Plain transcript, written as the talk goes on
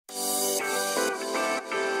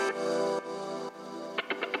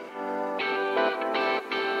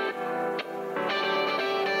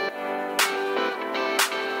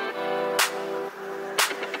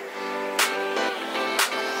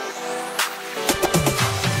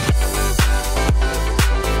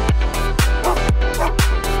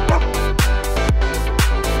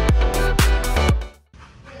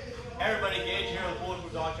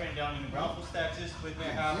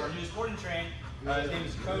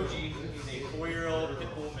Koji. He's a 4-year-old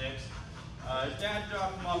Pitbull mix. His dad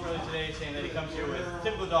dropped him off early today saying that he comes here with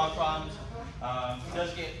typical dog problems. He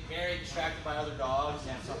does get very distracted by other dogs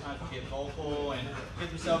and sometimes will get vocal and get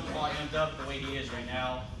himself all amped up the way he is right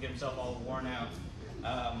now, get himself all worn out.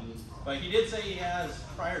 But he did say he has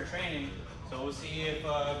prior training, so we'll see if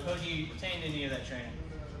Koji obtained any of that training.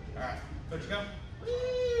 Alright, Koji, come.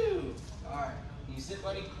 Woo! Alright, can you sit,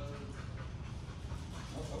 buddy?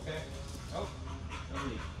 Oh, okay. Oh, no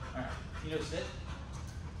leave. Alright, can you sit?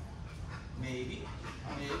 Maybe.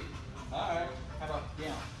 Maybe. Alright, how about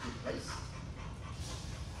down?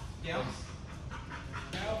 Down.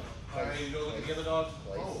 Down. Alright, you go look at the other dog.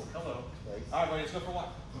 Oh, hello. Alright, buddy, let's go for a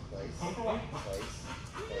walk. Go for a walk.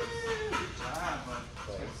 Good job,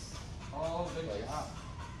 buddy. Oh, good job.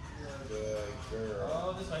 Good girl.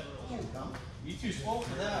 Oh, this way. You too small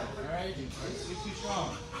for that. Alright, you're too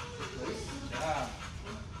strong. Good job.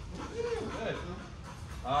 Good.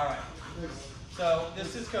 Alright. So,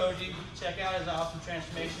 this is Koji. Check out his awesome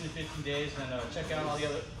transformation in 15 days and check out all the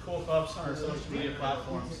other cool pups on our social media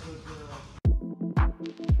platforms.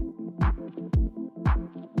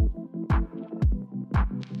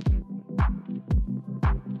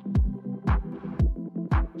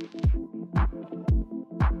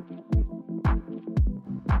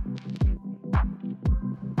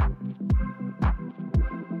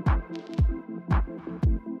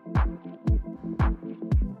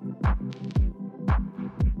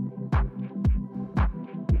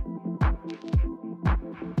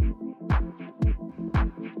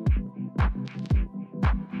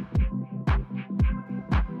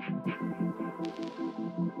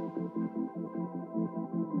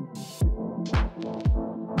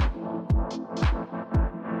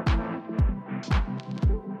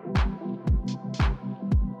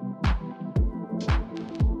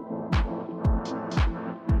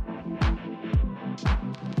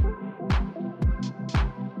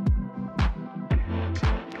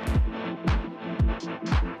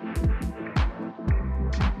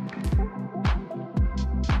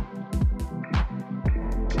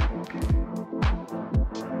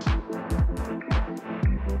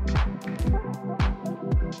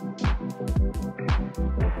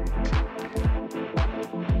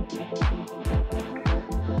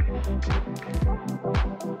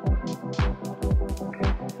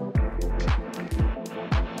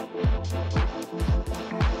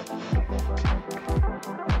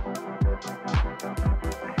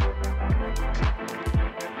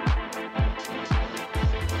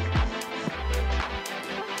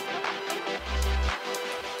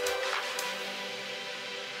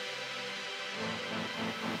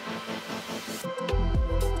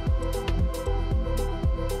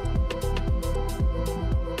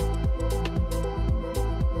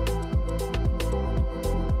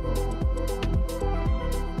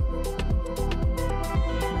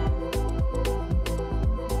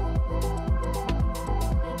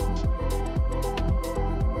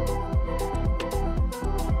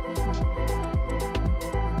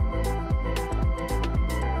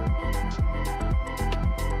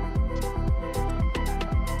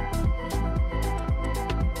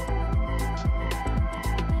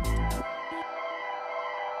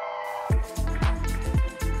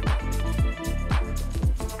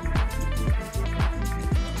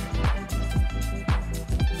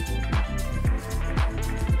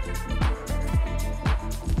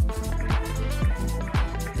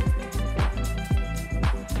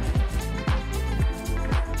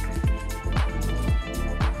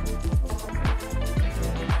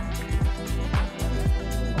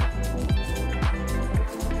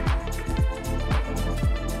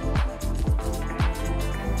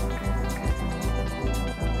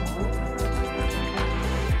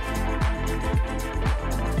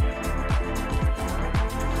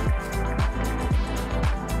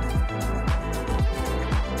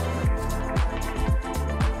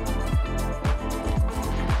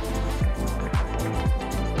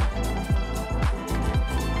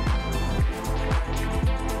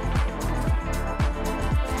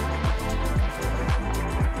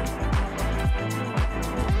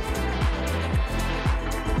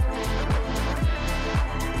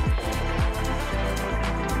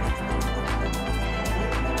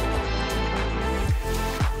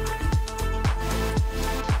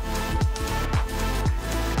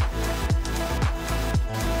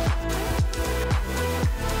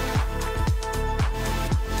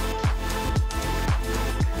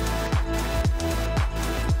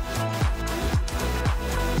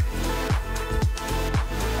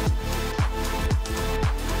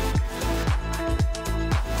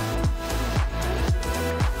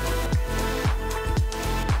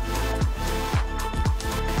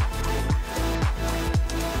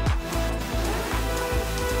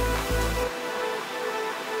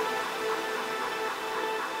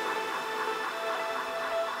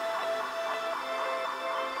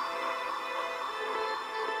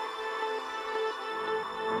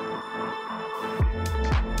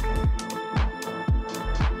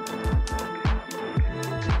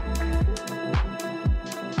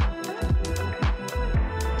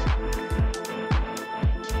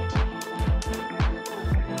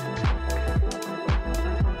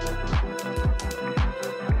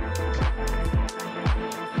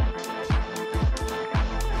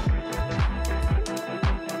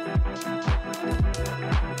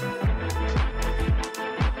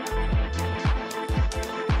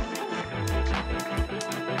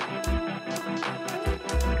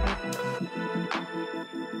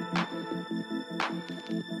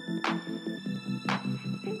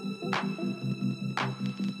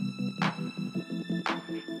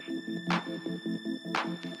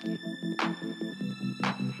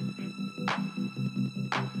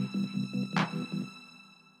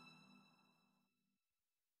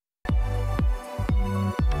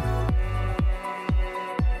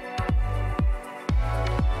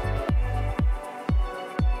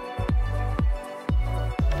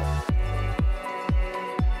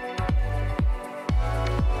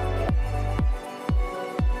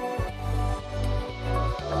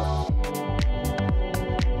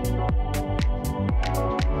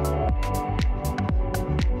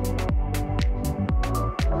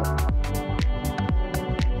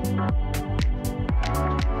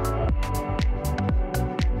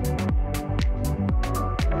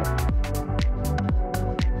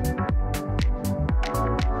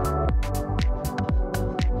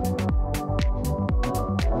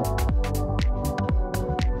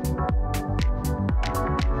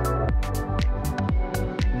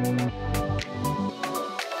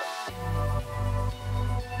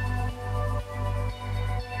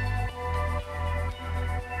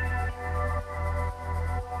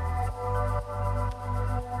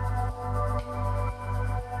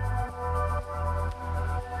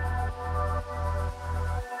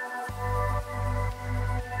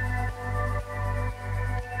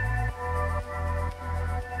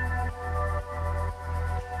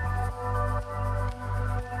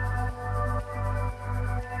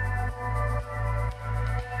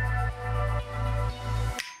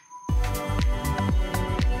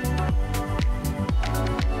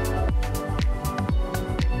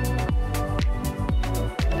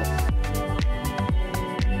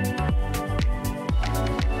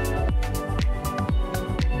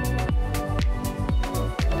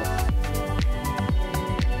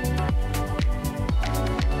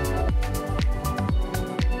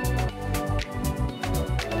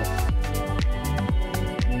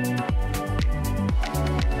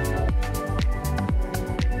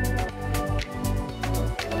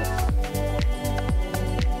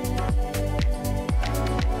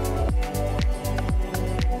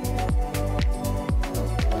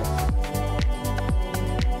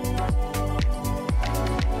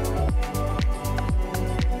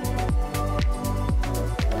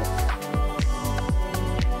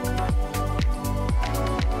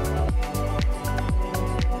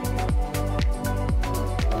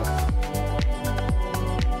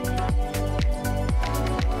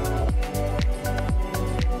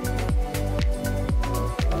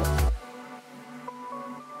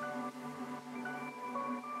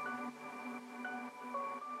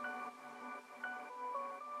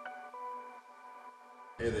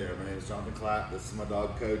 Hey there, my name is Jonathan Clapp. This is my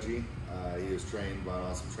dog Koji. He was trained by an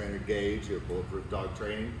awesome trainer, Gage, at Bulletproof Dog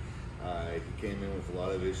Training. He came in with a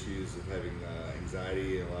lot of issues of having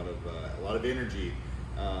anxiety and a lot of energy.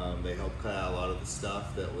 They helped cut out a lot of the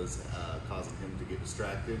stuff that was causing him to get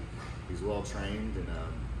distracted. He's well trained and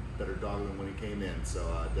a better dog than when he came in, so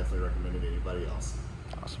I definitely recommend it to anybody else.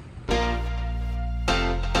 Awesome.